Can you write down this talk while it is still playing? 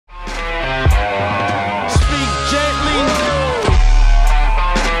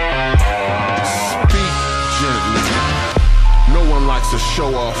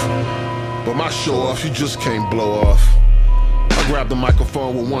But my show off, you just can't blow off. I grabbed the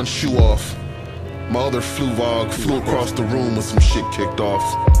microphone with one shoe off. My other flew across the room with some shit kicked off.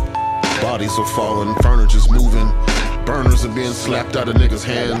 Bodies are falling, furniture's moving. Burners are being slapped out of niggas'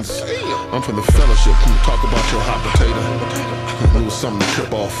 hands. I'm from the fellowship, talk about your hot potato. It was something to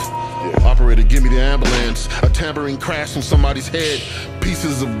trip off. Operator, give me the ambulance. A tambourine crashed on somebody's head.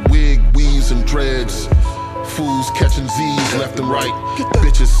 Pieces of wig, weaves, and dreads. Fools catching Z's left and right.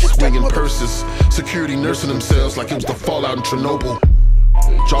 Bitches swinging purses. Security nursing themselves like it was the fallout in Chernobyl.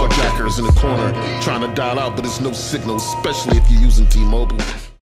 Jawjackers in the corner trying to dial out, but there's no signal, especially if you're using T-Mobile.